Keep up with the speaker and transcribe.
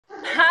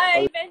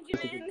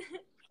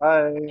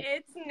Hi.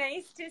 It's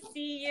nice to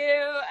see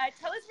you.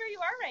 Tell us where you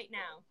are right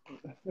now.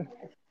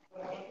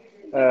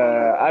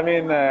 I'm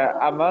in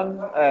Amman.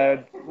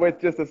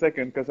 Wait just a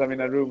second, because I'm in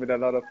a room with a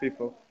lot of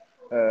people.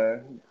 Uh,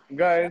 Sure.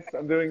 Guys,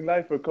 I'm doing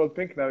live for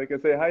CODEPINK now. You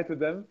can say hi to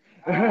them.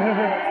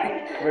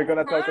 We're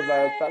gonna talk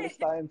about Hi.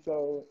 Palestine,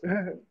 so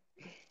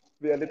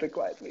be a little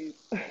quiet, please.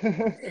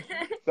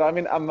 So I'm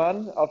in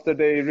Amman. After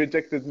they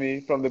rejected me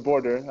from the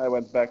border, I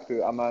went back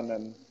to Amman,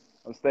 and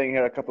I'm staying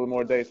here a couple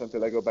more days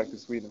until I go back to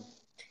Sweden.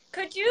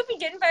 Could you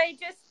begin by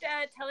just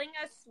telling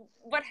us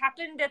what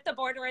happened at the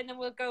border, and then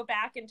we'll go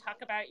back and talk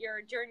about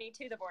your journey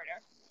to the border?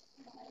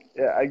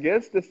 Yeah, I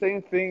guess the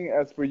same thing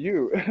as for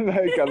you,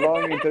 like a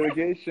long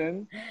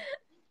interrogation.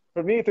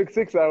 For me, it took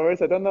 6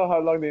 hours. I don't know how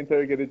long they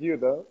interrogated you,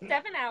 though.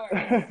 7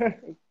 hours.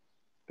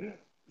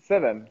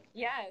 7.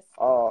 Yes.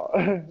 Oh,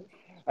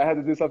 I had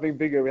to do something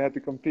bigger. We had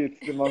to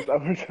compete the most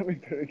hours of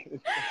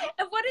interrogation.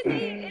 And what did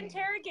they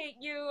interrogate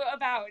you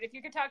about? If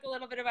you could talk a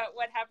little bit about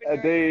what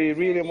happened during your They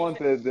really interrogation.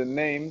 wanted the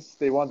names.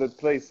 They wanted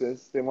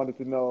places. They wanted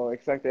to know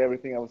exactly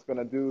everything I was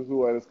gonna do,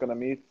 who I was gonna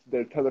meet,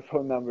 their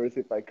telephone numbers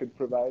if I could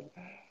provide.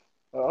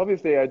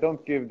 Obviously, I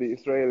don't give the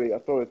Israeli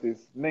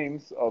authorities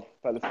names of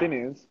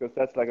Palestinians because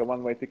that's like a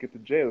one-way ticket to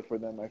jail for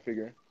them, I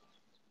figure.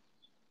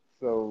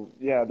 So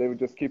yeah, they would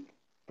just keep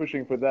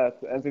pushing for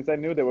that. And since I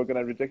knew they were going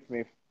to reject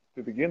me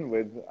to begin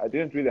with, I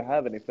didn't really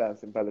have any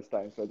plans in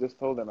Palestine. So I just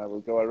told them I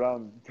will go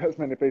around to as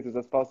many places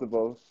as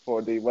possible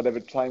for the whatever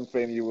time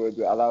frame you would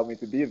allow me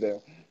to be there.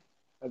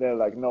 And they're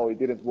like, no, you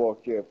didn't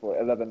walk here for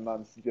 11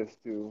 months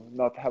just to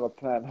not have a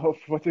plan of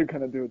what you're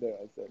going to do there.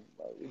 I said,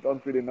 well, you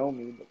don't really know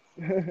me,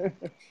 but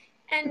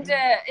And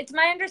it's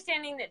my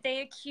understanding that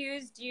they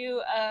accused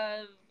you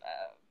of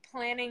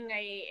planning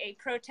a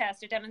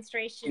protest, a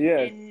demonstration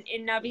yes.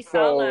 in Nabi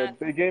So Saleh.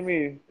 they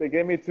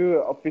gave me two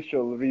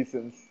official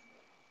reasons.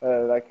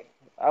 Like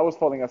I was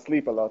falling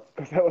asleep a lot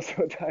because I was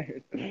so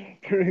tired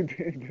during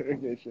the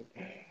interrogation.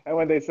 And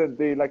when they said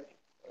they like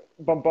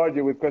bombard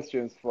you with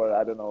questions for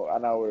I don't know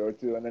an hour or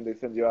two, and then they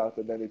send you out,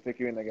 and then they take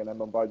you in again and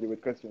bombard you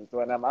with questions. So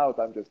when I'm out,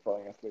 I'm just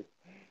falling asleep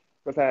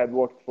because I had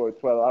walked for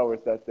 12 hours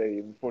that day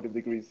in 40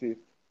 degrees heat.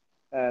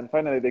 And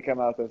finally, they came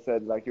out and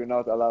said like you're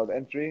not allowed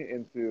entry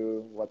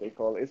into what they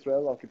call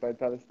Israel, occupied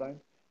Palestine.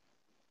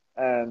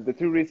 And the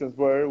two reasons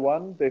were,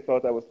 one, they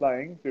thought I was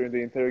lying during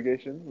the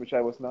interrogation, which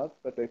I was not,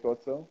 but they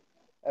thought so.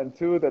 And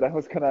two, that I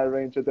was going to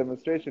arrange a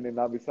demonstration in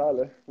Nabi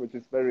Saleh, which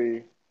is very,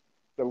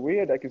 it's a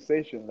weird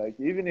accusation. Like,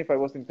 even if I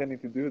was intending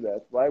to do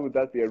that, why would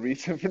that be a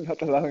reason for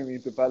not allowing me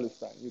into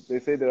Palestine? They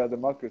say they're a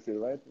democracy,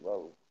 right?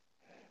 Well,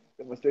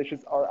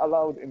 demonstrations are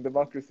allowed in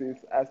democracies,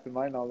 as to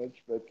my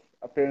knowledge, but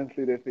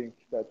apparently they think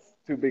that's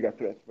too big a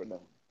threat for them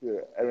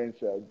to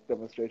arrange a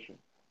demonstration.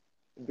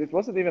 This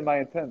wasn't even my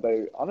intent.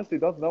 I honestly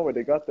don't know where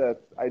they got that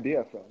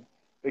idea from.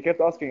 They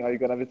kept asking, "Are you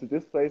gonna visit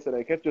this place?" And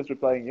I kept just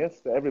replying yes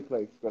to every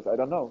place because I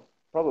don't know.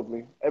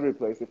 Probably every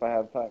place if I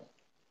have time.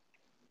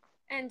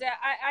 And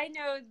I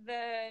know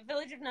the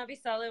village of Nabi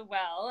Saleh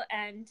well,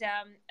 and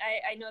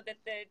I know that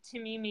the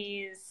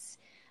Tamimis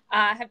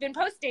have been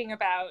posting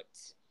about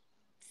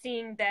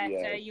seeing that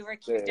Yes, you were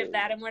accused of they.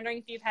 that. I'm wondering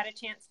if you've had a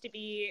chance to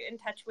be in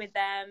touch with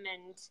them.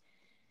 And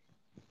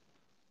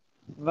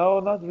No,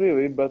 not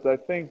really, but I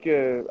think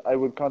I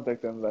would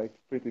contact them like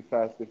pretty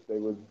fast if they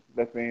would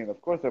let me in. Of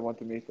course, I want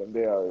to meet them.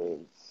 They are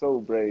so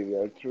brave. They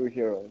are true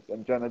heroes.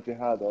 And Jana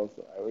Jihad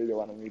also. I really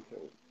want to meet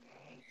her.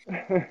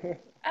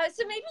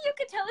 so maybe you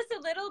could tell us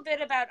a little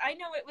bit about. I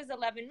know it was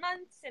 11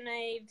 months, and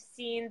I've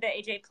seen the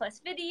AJ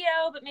Plus video,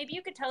 but maybe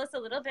you could tell us a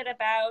little bit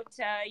about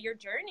your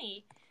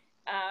journey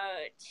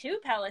to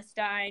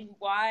Palestine.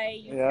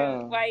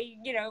 Yeah. Why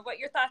what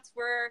your thoughts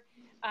were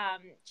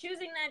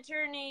choosing that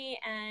journey,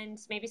 and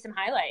maybe some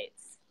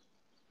highlights.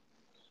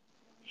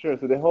 Sure.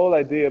 So the whole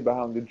idea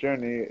behind the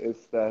journey is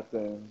that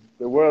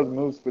the world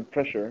moves with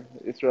pressure.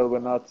 Israel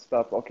will not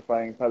stop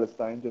occupying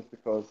Palestine just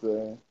because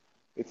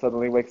it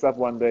suddenly wakes up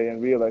one day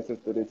and realizes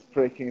that it's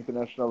breaking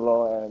international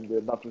law and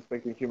not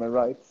respecting human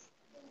rights.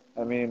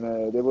 I mean,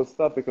 they will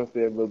stop because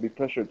there will be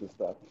pressure to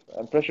stop.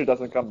 And pressure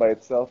doesn't come by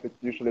itself. It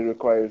usually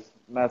requires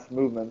mass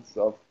movements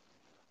of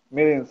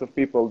millions of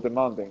people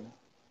demanding.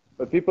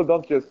 But people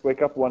don't just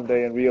wake up one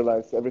day and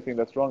realize everything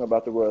that's wrong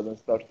about the world and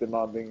start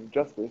demanding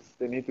justice.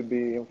 They need to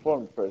be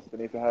informed first. They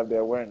need to have the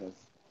awareness.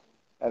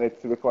 And it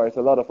requires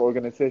a lot of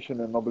organization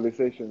and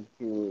mobilization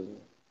to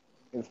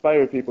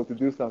inspire people to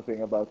do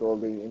something about all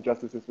the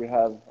injustices we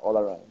have all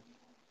around.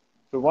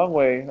 So one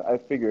way I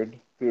figured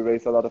to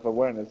raise a lot of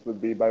awareness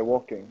would be by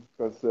walking,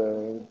 because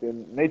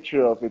the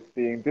nature of it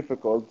being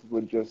difficult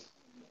would just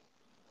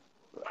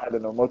I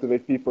don't know,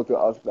 motivate people to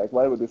ask, like,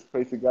 why would this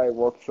crazy guy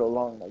walk so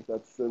long? Like,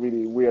 that's a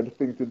really weird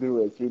thing to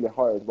do. It's really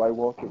hard. Why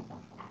walking?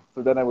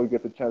 So then I will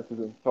get the chance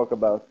to talk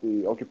about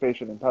the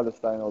occupation in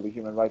Palestine, all the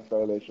human rights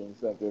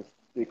violations, and just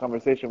the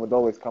conversation would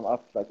always come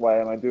up, like, why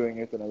am I doing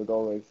it? And I would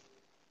always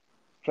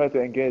try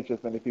to engage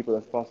as many people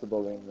as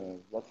possible in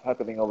what's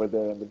happening over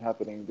there and been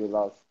happening the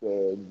last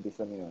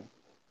decennia.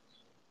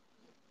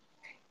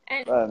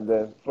 And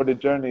And for the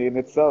journey in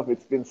itself,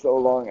 it's been so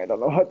long. I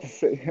don't know what to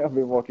say. I've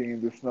been walking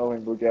in the snow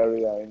in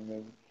Bulgaria,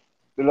 in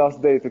the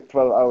last day took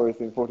 12 hours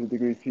in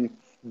 40-degree heat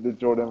in the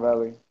Jordan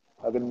Valley.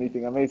 I've been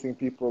meeting amazing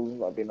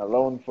people. I've been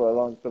alone for a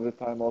long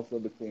time also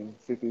between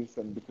cities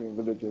and between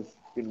villages.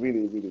 It's been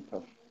really, really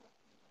tough.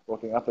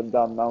 Walking up and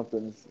down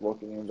mountains,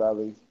 walking in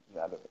valleys,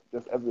 yeah,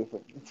 just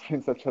everything. It's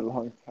been such a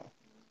long time.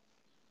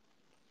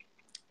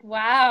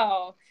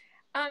 Wow.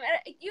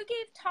 You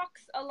gave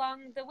talks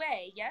along the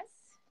way, yes?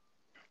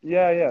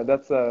 Yeah,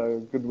 that's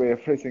a good way of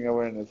raising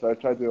awareness. So I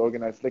try to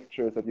organize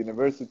lectures at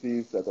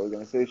universities, at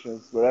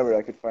organizations, wherever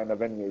I could find a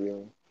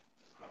venue.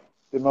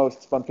 The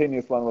most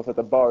spontaneous one was at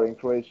a bar in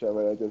Croatia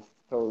where I just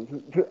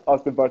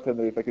asked the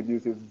bartender if I could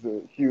use his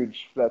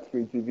huge flat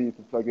screen TV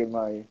to plug in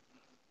my,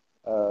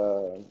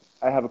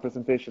 I have a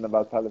presentation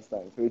about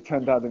Palestine. So he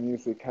turned down the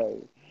music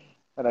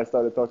and I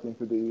started talking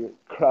to the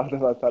crowd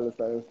about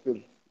Palestine.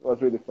 It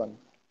was really fun.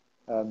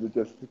 And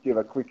just give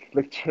a quick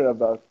lecture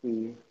about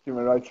the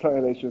human rights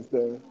violations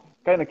there.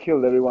 Kind of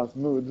killed everyone's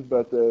mood,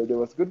 but there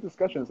was good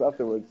discussions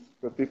afterwards.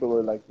 Because people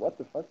were like, "What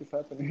the fuck is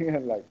happening?"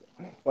 and like,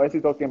 "Why is he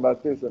talking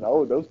about this?" And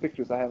oh, those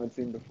pictures I haven't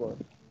seen before.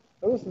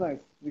 That was nice.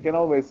 You can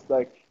always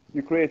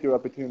you create your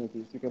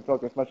opportunities. You can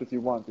talk as much as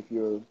you want if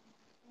you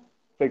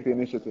take the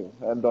initiative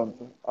and don't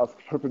ask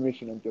for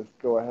permission and just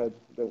go ahead.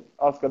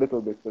 Ask a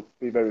little bit, but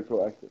be very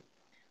proactive.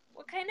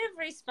 What kind of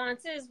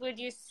responses would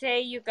you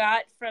say you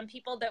got from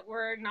people that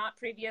were not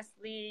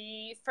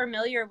previously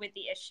familiar with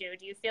the issue?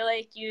 Do you feel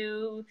like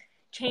you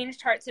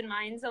changed hearts and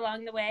minds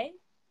along the way?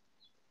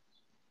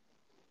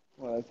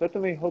 Well, I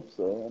certainly hope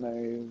so, and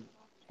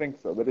I think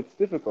so, but it's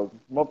difficult.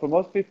 For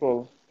most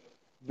people,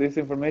 this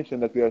information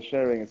that we are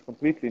sharing is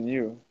completely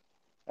new,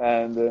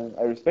 and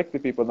I respect the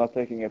people not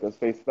taking it as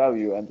face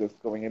value and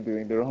just going and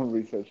doing their own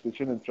research. They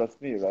shouldn't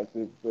trust me, right,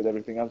 with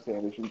everything I'm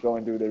saying. They should go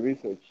and do their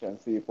research and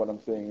see if what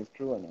I'm saying is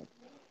true or not.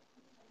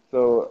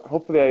 So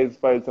hopefully I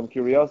inspired some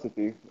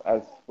curiosity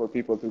as for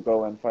people to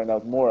go and find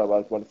out more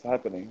about what's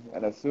happening.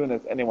 And as soon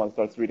as anyone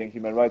starts reading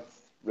human rights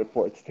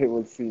reports, they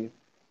will see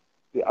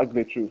the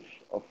ugly truth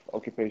of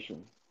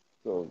occupation.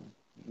 So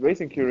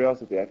raising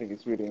curiosity, I think,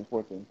 is really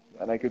important.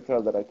 And I could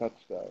tell that I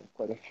touched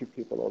quite a few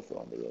people also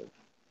on the road.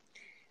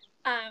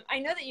 I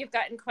know that you've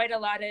gotten quite a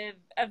lot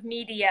of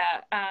media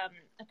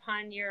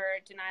upon your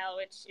denial,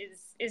 which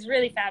is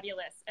really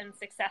fabulous and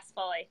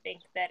successful. I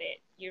think that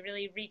you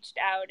really reached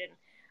out, and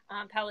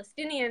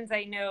Palestinians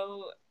I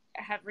know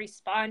have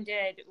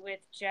responded with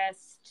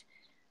just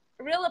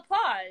real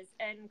applause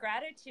and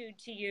gratitude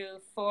to you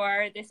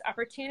for this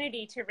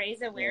opportunity to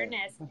raise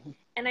awareness. Yeah.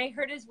 And I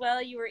heard as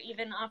well you were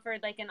even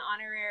offered like an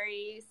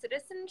honorary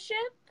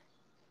citizenship.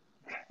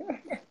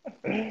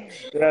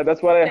 Yeah,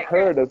 that's what I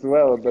heard as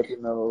well. But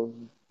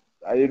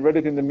I read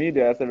it in the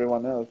media as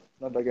everyone else.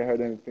 Not like I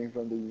heard anything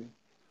from the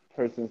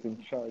persons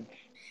in charge.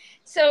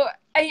 So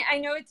I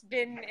know it's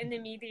been in the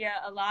media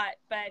a lot,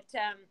 but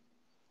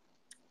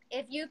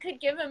if you could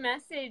give a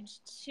message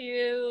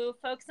to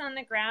folks on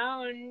the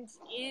ground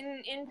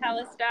in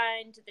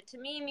Palestine, to the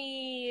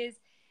Tamimis,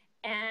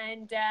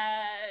 and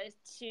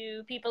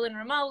to people in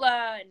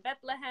Ramallah and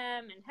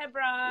Bethlehem and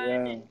Hebron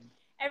Yeah. and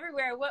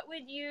everywhere, what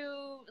would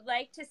you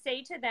like to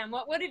say to them?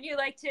 What would you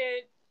like to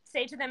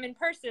say to them in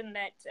person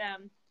that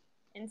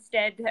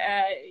instead?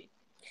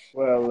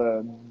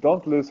 Well,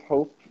 don't lose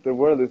hope. The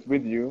world is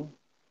with you,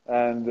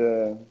 and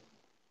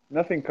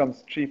nothing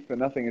comes cheap and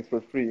nothing is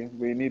for free.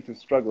 We need to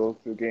struggle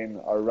to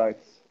gain our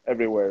rights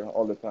everywhere,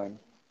 all the time.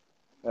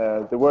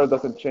 The world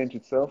doesn't change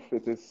itself,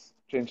 it is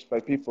changed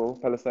by people.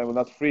 Palestine will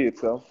not free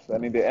itself,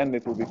 and in the end,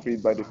 it will be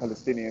freed by the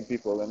Palestinian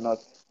people and not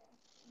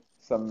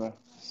some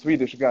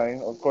Swedish guy.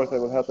 Of course, I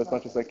will help as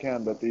much as I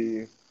can, but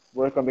the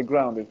work on the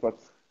ground is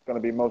what's going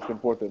to be most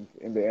important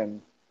in the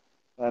end.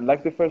 And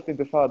like the first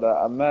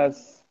Intifada, a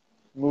mass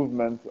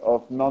movement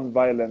of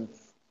non-violent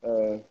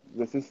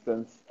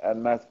resistance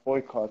and mass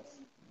boycotts.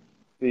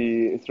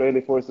 The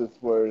Israeli forces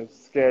were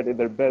scared in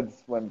their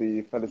beds when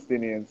the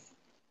Palestinians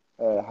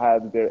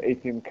had their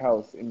 18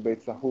 cows in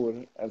Beit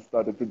Sahur and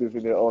started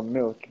producing their own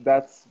milk.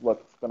 That's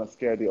what's going to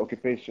scare the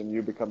occupation,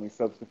 you becoming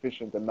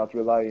self-sufficient and not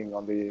relying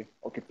on the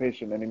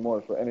occupation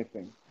anymore for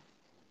anything.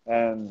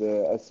 And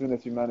as soon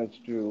as you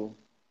manage to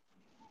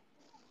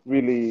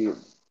really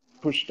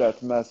push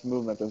that mass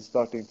movement and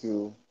starting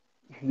to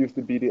use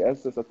the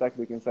BDS as a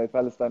tactic inside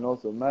Palestine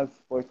also, mass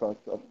boycott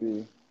of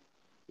the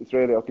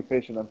Israeli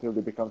occupation until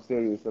they become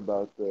serious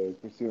about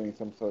pursuing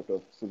some sort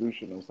of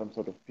solution or some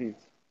sort of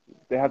peace.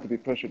 They have to be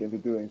pressured into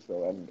doing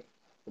so, and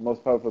the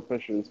most powerful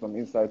pressure is from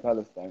inside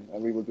Palestine,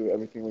 and we will do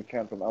everything we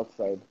can from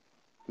outside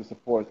to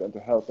support and to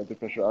help and to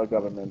pressure our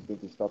government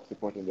to stop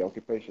supporting the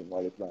occupation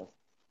while it lasts.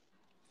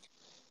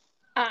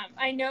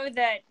 I know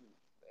that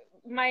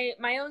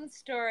my own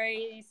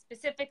story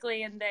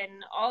specifically, and then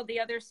all the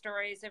other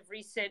stories of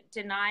recent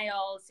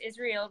denials,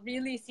 Israel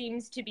really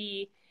seems to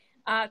be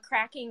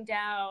cracking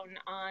down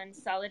on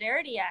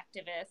solidarity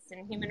activists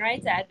and human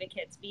rights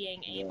advocates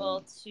being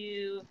able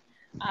to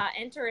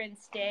enter and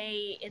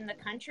stay in the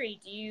country.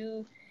 Do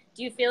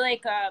you feel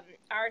like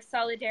our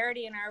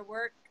solidarity and our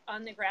work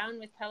on the ground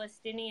with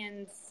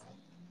Palestinians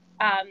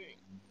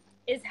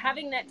is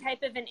having that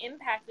type of an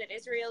impact, that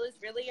Israel is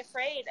really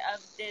afraid of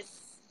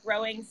this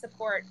growing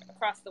support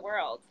across the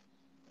world.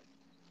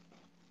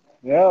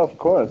 Yeah, of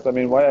course. I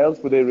mean, why else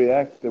would they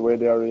react the way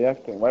they are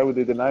reacting? Why would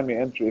they deny me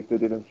entry if they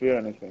didn't fear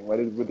anything?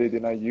 Would they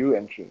deny you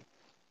entry?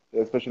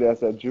 Especially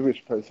as a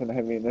Jewish person,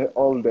 I mean,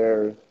 all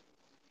their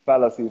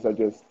fallacies are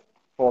just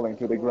falling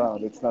to the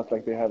ground. It's not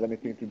like they have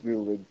anything to do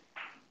with.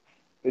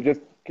 They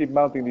just keep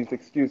mounting these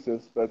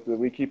excuses, but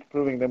we keep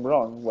proving them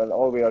wrong when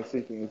all we are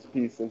seeking is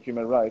peace and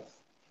human rights,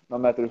 no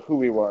matter who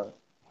we are.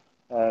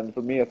 And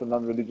for me, as a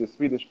non-religious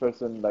Swedish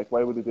person, like,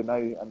 why would they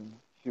deny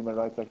human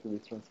rights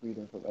activists from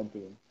Sweden from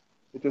entering?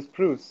 It just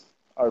proves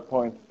our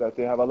point that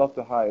they have a lot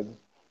to hide,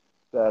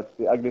 that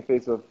the ugly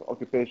face of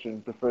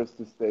occupation prefers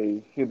to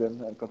stay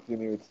hidden and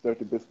continue its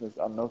dirty business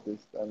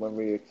unnoticed. And when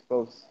we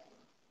expose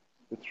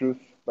the truth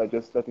by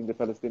just letting the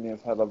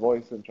Palestinians have a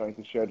voice and trying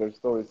to share their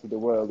stories to the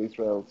world,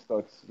 Israel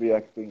starts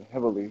reacting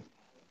heavily,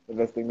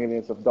 investing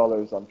millions of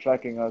dollars on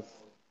tracking us,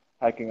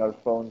 hacking our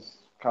phones,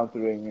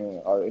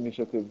 countering our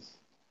initiatives.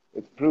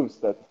 It proves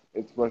that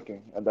it's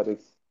working and that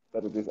it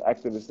is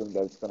activism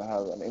that's going to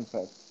have an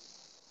impact.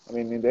 I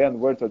mean, in the end,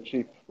 words are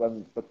cheap,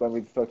 but when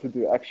we start to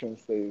do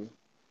actions, they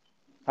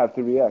have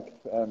to react,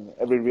 and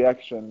every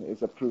reaction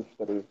is a proof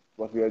that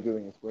what we are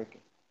doing is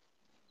working.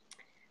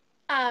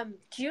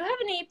 Do you have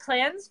any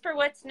plans for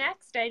what's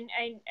next?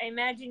 I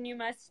imagine you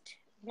must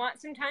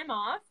want some time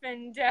off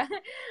and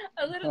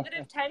a little bit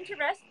of time to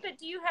rest, but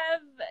do you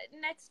have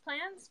next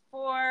plans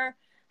for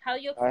how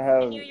you'll I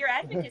have, continue your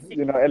advocacy?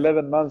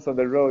 11 months on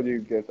the road, you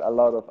get a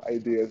lot of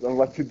ideas on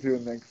what to do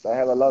next. I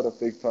have a lot of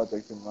big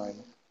projects in mind,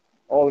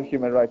 all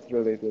human rights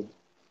related,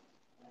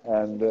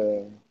 and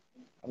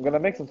I'm gonna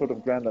make some sort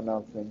of grand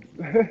announcement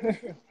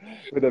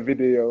with a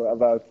video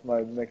about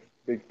my next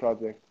big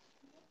project.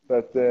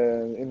 But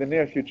in the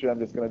near future, I'm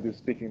just going to do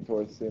speaking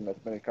tours in as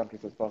many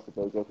countries as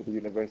possible, go to the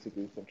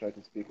universities and try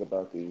to speak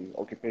about the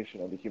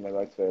occupation and the human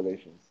rights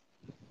violations.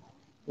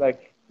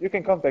 Like, you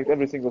can contact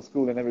every single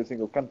school in every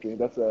single country.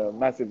 That's a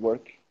massive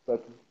work,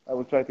 but I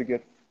will try to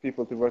get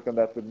people to work on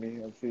that with me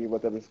and see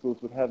whatever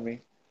schools would have me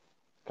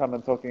come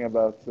and talking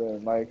about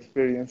my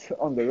experience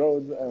on the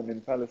road and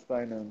in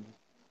Palestine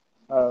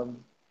and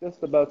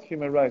just about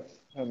human rights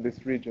in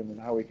this region and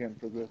how we can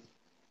progress.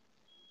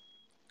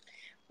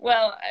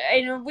 Well,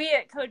 I know we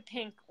at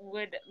CODEPINK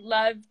would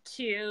love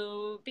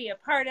to be a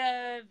part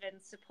of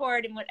and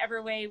support in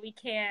whatever way we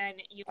can.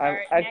 I'm Our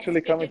next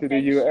actually big coming to the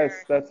US.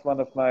 adventure. That's one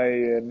of my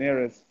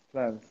nearest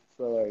plans.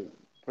 So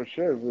for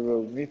sure we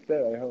will meet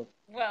there, I hope.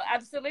 Well,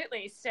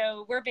 absolutely.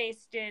 So we're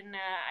based in,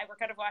 I work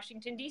out of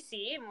Washington,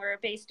 D.C., and we're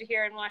based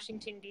here in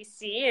Washington,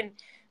 D.C., and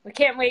we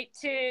can't wait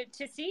to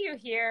see you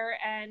here.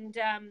 And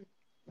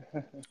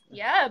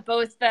yeah,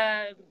 both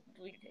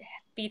we'd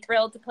be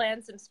thrilled to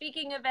plan some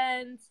speaking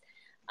events,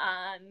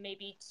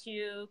 maybe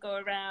to go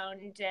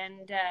around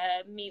and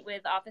meet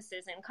with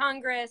offices in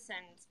Congress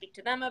and speak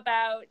to them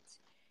about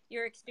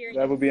your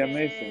That would be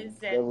amazing. experiences.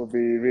 That And would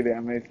be really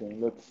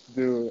amazing. Let's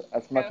do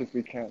as much so, as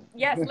we can.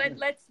 yes,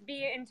 let's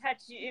be in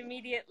touch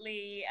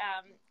immediately.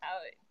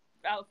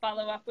 I'll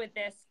follow up with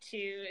this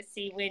to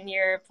see when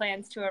your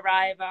plans to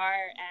arrive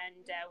are,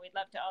 and we'd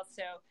love to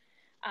also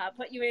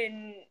put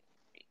you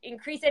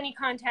increase any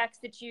contacts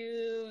that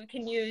you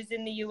can use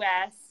in the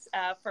U.S.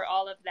 For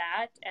all of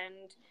that,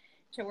 and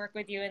to work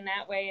with you in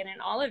that way and in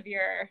all of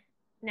your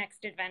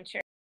next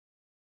adventure.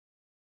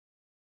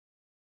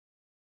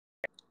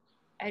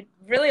 I'd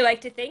really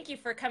like to thank you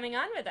for coming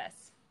on with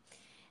us.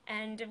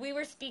 And we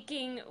were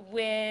speaking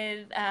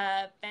with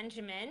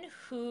Benjamin,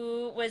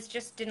 who was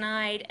just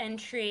denied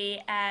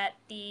entry at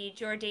the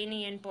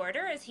Jordanian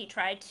border as he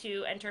tried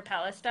to enter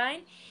Palestine.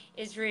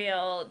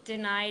 Israel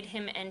denied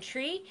him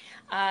entry,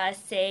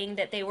 saying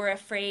that they were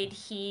afraid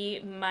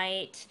he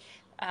might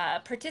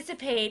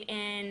participate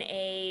in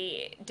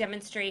a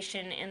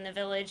demonstration in the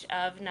village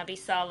of Nabi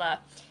Saleh.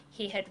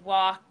 He had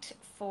walked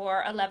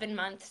for 11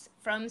 months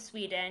from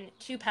Sweden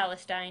to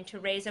Palestine to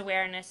raise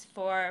awareness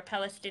for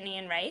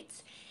Palestinian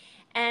rights.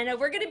 And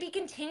we're going to be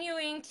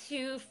continuing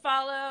to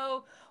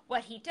follow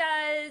what he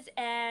does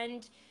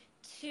and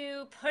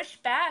to push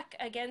back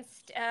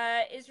against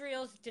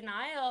Israel's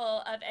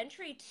denial of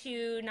entry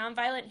to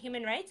nonviolent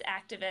human rights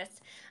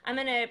activists. I'm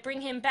going to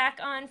bring him back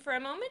on for a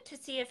moment to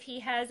see if he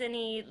has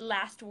any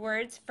last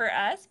words for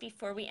us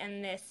before we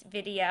end this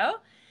video.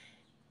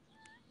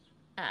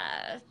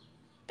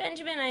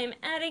 Benjamin, I am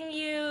adding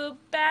you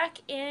back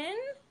in.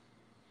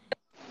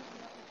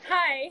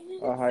 Hi.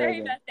 Oh, hi Sorry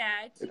again. about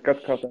that. It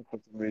got cut off for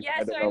some reason.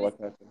 Yeah, I so don't I know was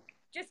what happened.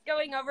 just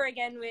going over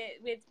again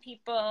with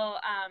people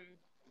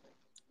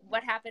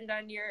what happened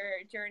on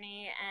your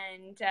journey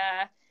and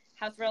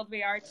how thrilled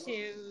we are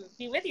to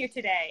be with you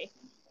today.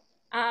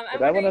 I'm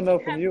But I want to wondering, do know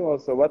you from have... you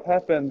also what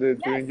happened Yes,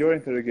 during your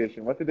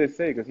interrogation. What did they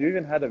say? Because you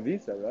even had a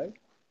visa, right?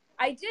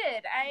 I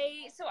did.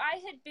 So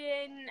I had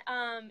been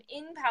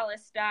in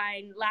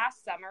Palestine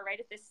last summer, right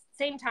at this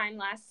same time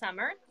last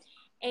summer,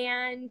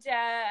 and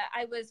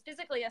I was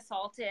physically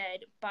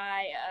assaulted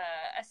by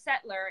a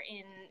settler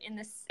in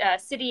the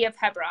city of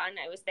Hebron.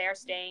 I was there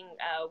staying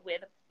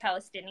with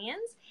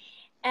Palestinians,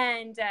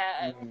 and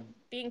Mm.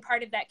 being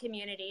part of that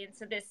community. And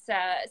so this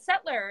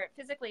settler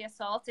physically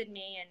assaulted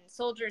me, and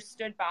soldiers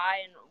stood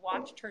by and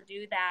watched her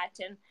do that.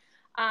 And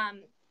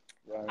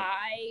Right.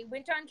 I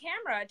went on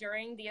camera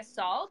during the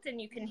assault, and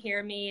you can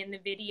hear me in the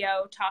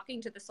video talking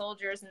to the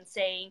soldiers and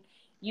saying,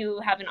 you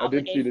have an I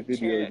did see the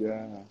obligation video,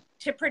 yeah.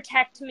 to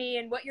protect me,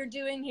 and what you're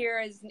doing here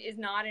is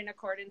not in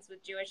accordance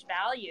with Jewish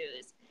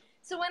values.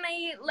 So when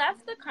I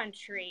left the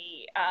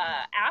country,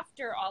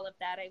 after all of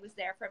that, I was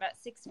there for about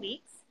 6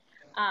 weeks.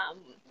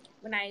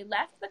 When I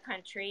left the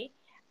country,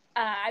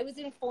 I was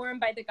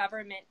informed by the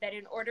government that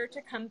in order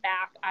to come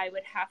back, I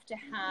would have to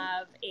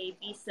have a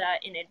visa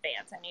in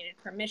advance. I needed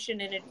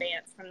permission in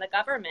advance from the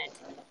government.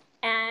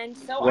 And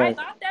so I Right.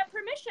 got that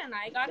permission.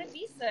 I got a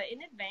visa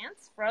in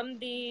advance from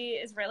the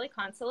Israeli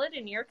consulate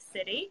in New York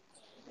City.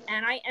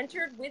 And I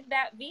entered with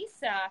that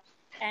visa.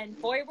 And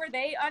boy, were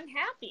they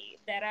unhappy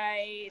that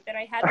I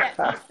had that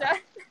visa.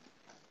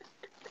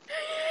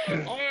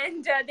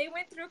 And they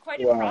went through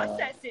quite a Wow.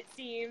 process, it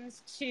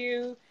seems,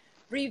 to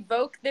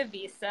revoke the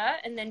visa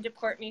and then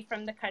deport me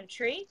from the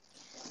country.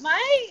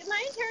 My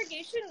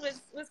interrogation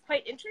was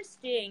quite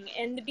interesting.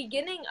 In the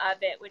beginning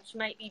of it, which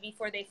might be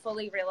before they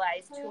fully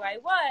realized who I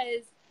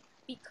was,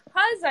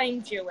 because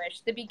I'm Jewish,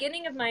 the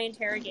beginning of my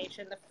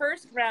interrogation, the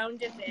first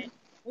round of it,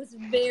 was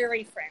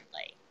very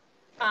friendly.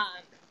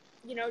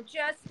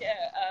 Just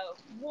a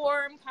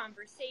warm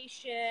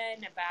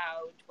conversation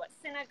about what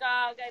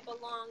synagogue I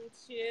belong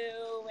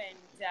to, and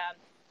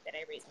that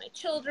I raise my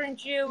children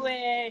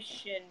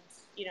Jewish, and,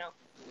 you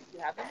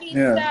have a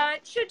visa. Yeah.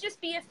 It should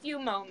just be a few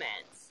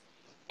moments.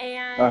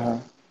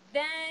 And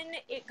then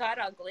it got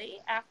ugly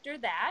after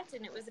that,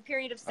 and it was a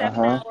period of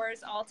 7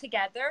 hours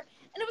altogether.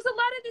 And it was a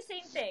lot of the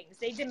same things.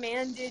 They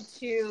demanded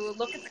to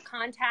look at the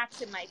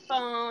contacts in my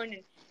phone,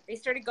 and they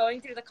started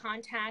going through the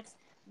contacts,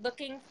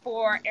 looking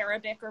for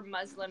Arabic or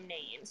Muslim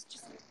names,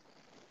 just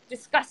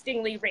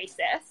disgustingly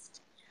racist.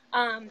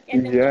 And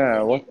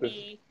then looking at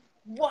me,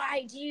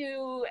 why do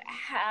you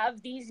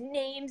have these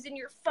names in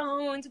your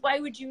phones? Why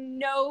would you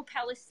know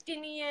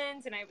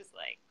Palestinians? And I was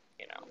like,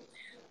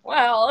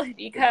 well,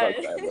 because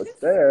I was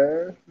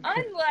there.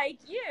 unlike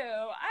you,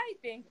 I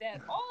think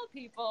that all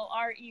people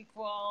are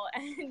equal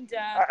and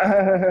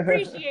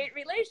appreciate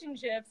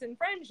relationships and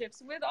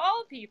friendships with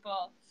all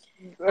people.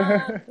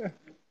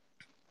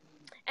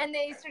 And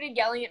they started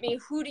yelling at me,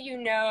 who do you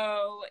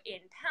know in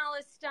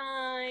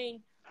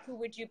Palestine? Who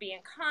would you be in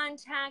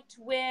contact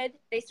with?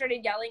 They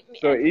started yelling at me.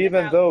 So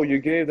even though you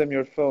gave them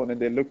your phone and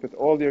they looked at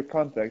all your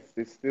contacts,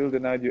 they still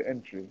denied you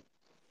entry.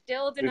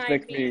 Still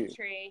denied me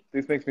entry.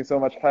 This makes me so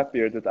much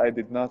happier that I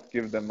did not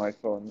give them my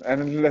phone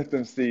and let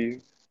them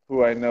see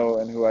who I know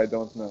and who I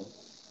don't know.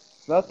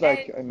 It's not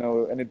like I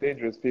know any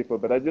dangerous people,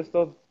 but I just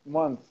don't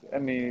want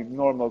any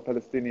normal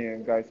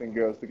Palestinian guys and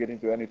girls to get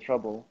into any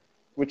trouble,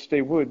 which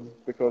they would,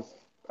 because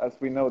as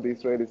we know, the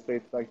Israeli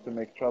state likes to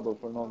make trouble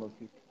for normal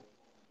people.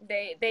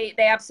 They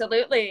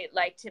absolutely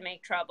like to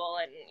make trouble.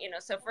 And,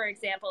 so for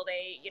example,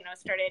 they,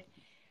 started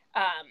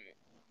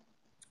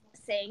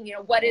saying,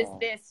 what is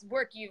this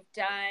work you've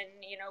done,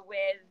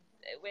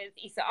 with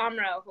Issa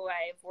Amro, who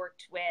I've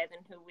worked with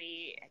and who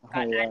we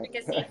got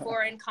advocacy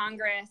for in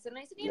Congress. And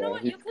I said, you know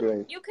what, you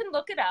can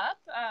look it up.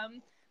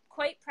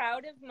 Quite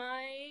proud of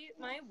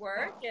my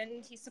work,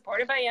 and he's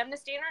supported by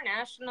Amnesty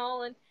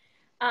International. And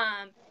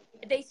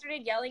they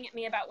started yelling at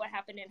me about what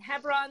happened in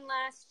Hebron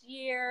last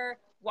year.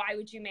 Why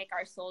would you make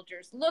our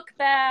soldiers look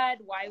bad?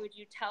 Why would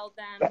you tell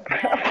them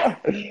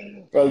that?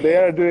 Well, they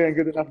are doing a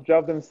good enough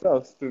job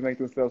themselves to make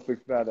themselves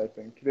look bad, I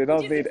think. They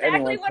don't need exactly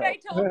anyone's what help.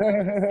 I told them.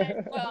 I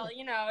said, well,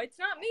 it's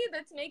not me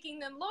that's making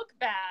them look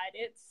bad.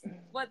 It's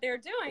what they're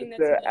doing that's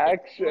their making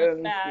actions, them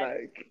look bad.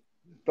 like,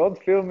 don't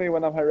film me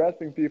when I'm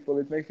harassing people.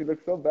 It makes me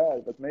look so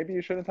bad. But maybe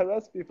you shouldn't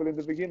harass people in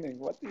the beginning.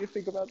 What do you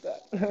think about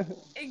that?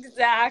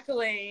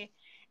 Exactly.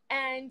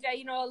 And,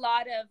 a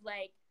lot of,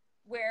 like,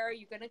 where are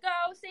you going to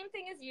go? Same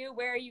thing as you.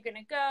 Where are you going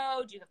to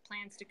go? Do you have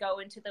plans to go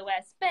into the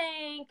West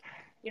Bank?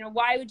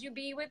 Why would you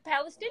be with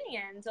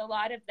Palestinians? A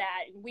lot of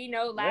that. We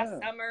know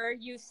last summer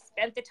you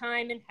spent the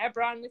time in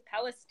Hebron with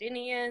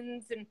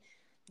Palestinians, and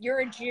you're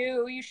a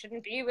Jew. You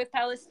shouldn't be with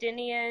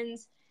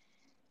Palestinians.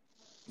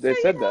 They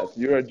said that.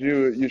 You're a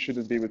Jew. You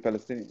shouldn't be with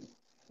Palestinians.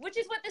 Which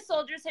is what the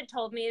soldiers had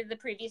told me the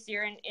previous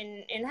year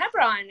in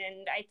Hebron.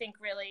 And I think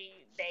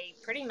really they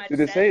pretty much Did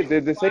they say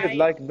it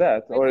like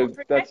that? Or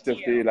that's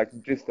just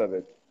the gist of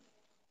it?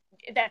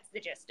 That's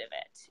the gist of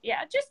it.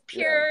 Yeah, just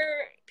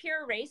pure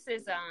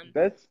racism.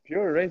 That's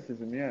pure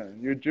racism, yeah.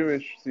 You're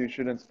Jewish, so you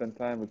shouldn't spend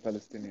time with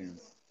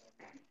Palestinians.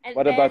 And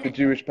what about the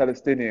Jewish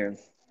Palestinians?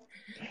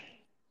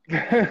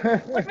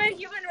 What about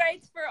human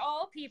rights for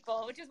all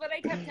people? Which is what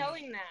I kept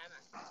telling them.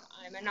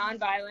 I'm a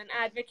nonviolent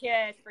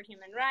advocate for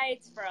human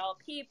rights for all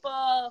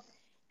people.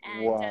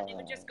 And they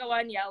would just go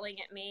on yelling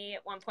at me.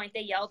 At one point,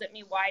 they yelled at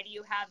me, why do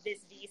you have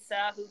this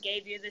visa? Who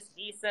gave you this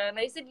visa? And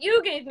I said,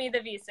 you gave me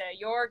the visa.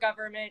 Your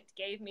government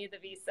gave me the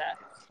visa.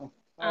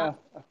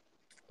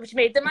 Which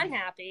made them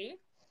unhappy.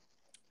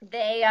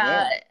 They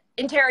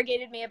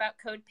interrogated me about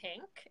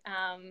CODEPINK,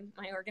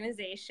 my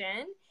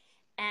organization,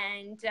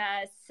 and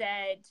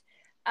said,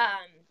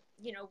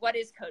 what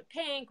is Code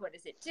Pink? What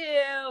does it do?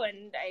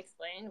 And I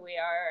explained we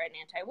are an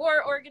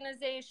anti-war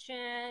organization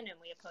and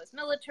we oppose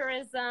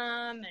militarism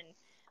and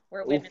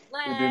we're Oof, they do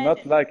women-led. not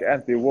And like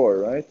anti-war,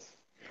 right?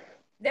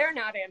 they're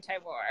not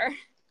anti-war.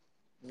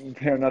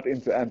 They're not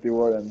into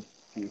anti-war and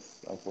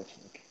peace,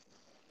 unfortunately.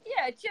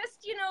 Yeah,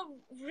 just,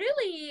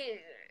 really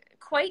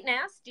quite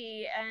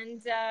nasty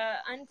and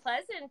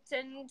unpleasant.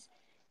 And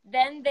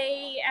then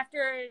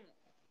after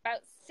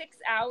about 6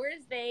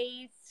 hours,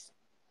 they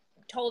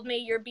told me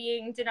you're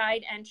being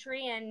denied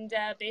entry and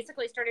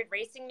basically started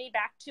racing me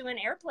back to an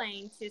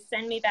airplane to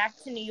send me back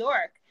to New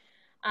York.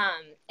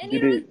 And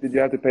Did you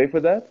have to pay for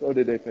that, or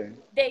did they pay?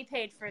 they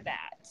paid for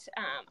that.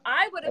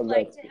 I would have Oh,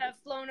 liked that's to good. have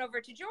flown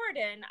over to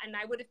Jordan and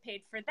I would have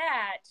paid for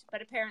that,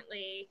 but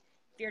apparently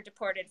if you're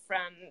deported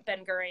from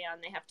Ben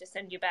Gurion, they have to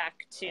send you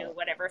back to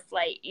whatever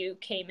flight you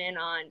came in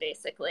on,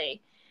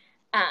 basically.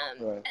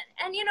 Right.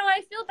 And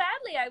I feel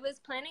badly. I was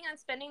planning on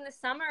spending the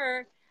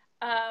summer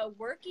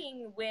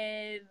working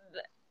with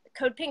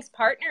Code Pink's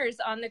partners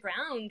on the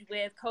ground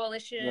with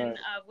Coalition Right.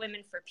 of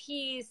Women for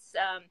Peace,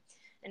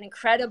 an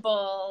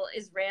incredible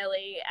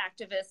Israeli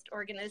activist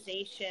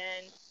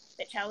organization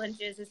that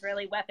challenges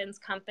Israeli weapons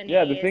Yeah, the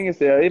companies. thing is,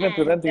 they are even And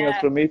preventing us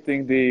from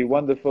meeting the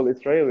wonderful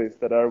Israelis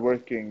that are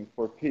working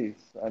for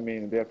peace. I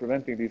mean, they are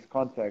preventing these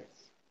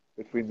contacts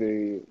between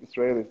the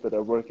Israelis that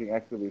are working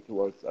actively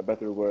towards a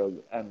better world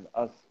and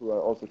us who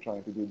are also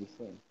trying to do the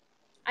same.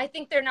 I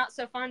think they're not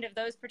so fond of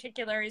those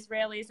particular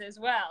Israelis as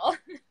well.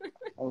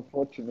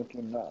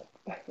 Unfortunately not.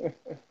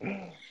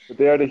 But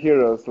they are the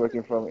heroes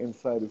working from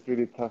inside. It's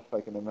really tough,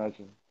 I can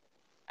imagine.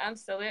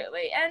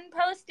 Absolutely. And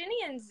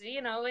Palestinians,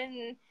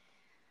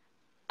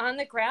 on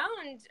the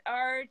ground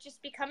are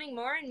just becoming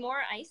more and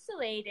more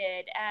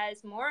isolated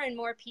as more and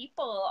more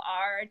people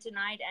are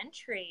denied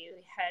entry.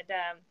 We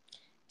had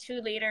two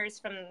leaders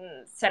from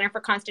Center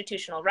for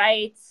Constitutional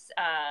Rights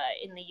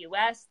in the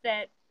US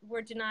that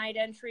were denied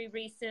entry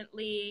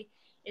recently.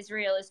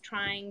 Israel is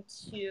trying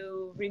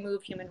to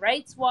remove Human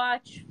Rights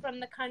Watch from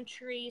the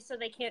country so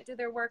they can't do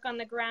their work on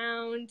the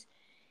ground.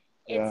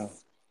 Yeah.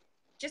 It's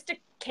just a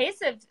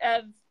case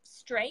of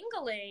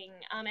strangling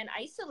and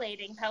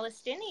isolating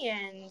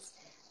Palestinians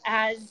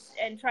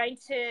and trying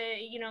to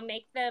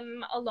make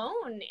them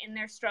alone in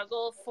their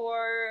struggle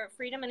for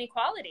freedom and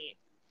equality.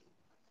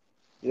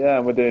 Yeah,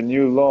 with the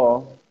new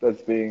law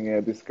that's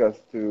being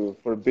discussed to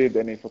forbid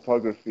any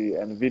photography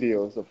and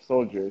videos of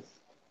soldiers,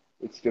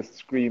 it just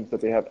screams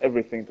that they have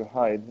everything to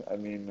hide. I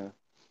mean,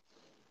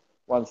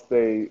 once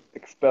they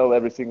expel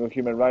every single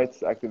human rights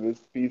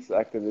activist, peace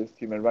activist,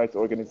 human rights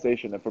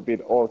organization, and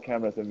forbid all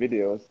cameras and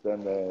videos,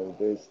 then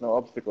there's no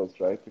obstacles,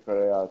 right, to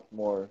carry out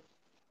more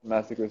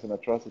massacres and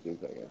atrocities,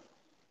 I guess.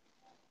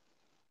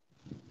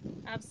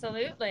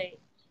 Absolutely.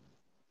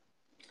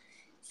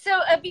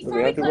 So So we before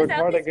we have to close work out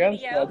hard this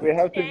against video that. We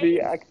have to today,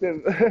 be active.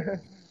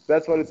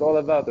 That's what it's all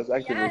about as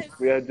activists.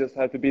 yes, Just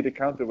have to be the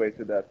counterweight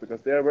to that because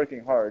they are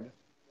working hard.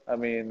 I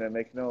mean,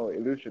 make no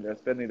illusion, they're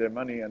spending their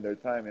money and their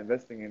time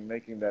investing in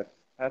making that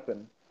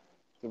happen.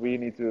 So we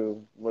need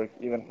to work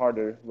even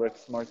harder, work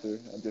smarter,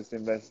 and just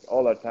invest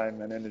all our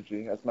time and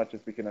energy as much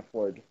as we can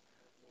afford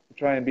to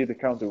try and be the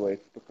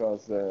counterweight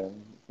because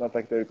it's not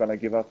like they're gonna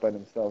give up by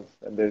themselves,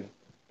 and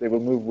they will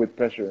move with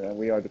pressure, and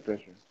we are the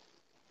pressure.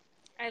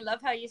 I love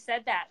how you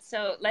said that.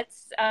 So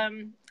let's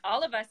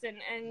all of us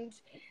and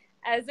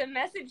as a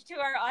message to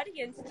our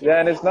audience Yeah,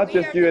 and today, it's not we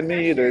just are you the and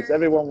me either. It's pressure.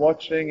 everyone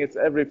watching. It's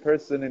every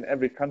person in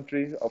every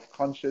country of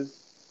conscious.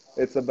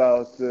 It's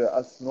about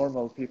us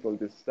normal people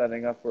just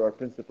standing up for our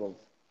principles.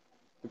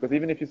 Because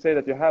even if you say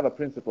that you have a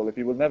principle, if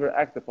you will never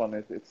act upon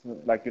it, it's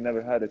like you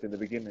never had it in the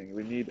beginning.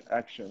 We need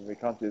action. We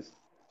can't just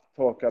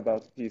talk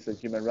about peace and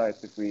human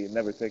rights if we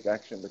never take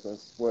action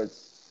because words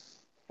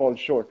fall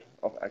short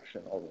of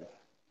action always.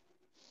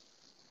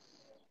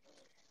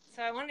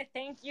 So I want to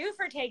thank you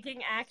for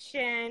taking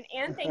action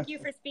and thank you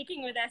for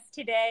speaking with us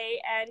today.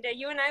 And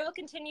you and I will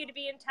continue to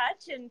be in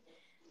touch and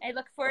I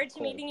look Of forward to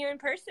course. meeting you in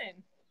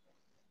person.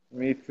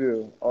 Me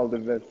too. All the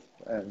best,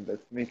 and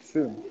let's meet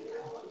soon.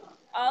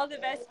 All the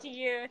best to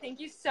you.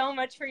 Thank you so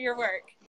much for your work.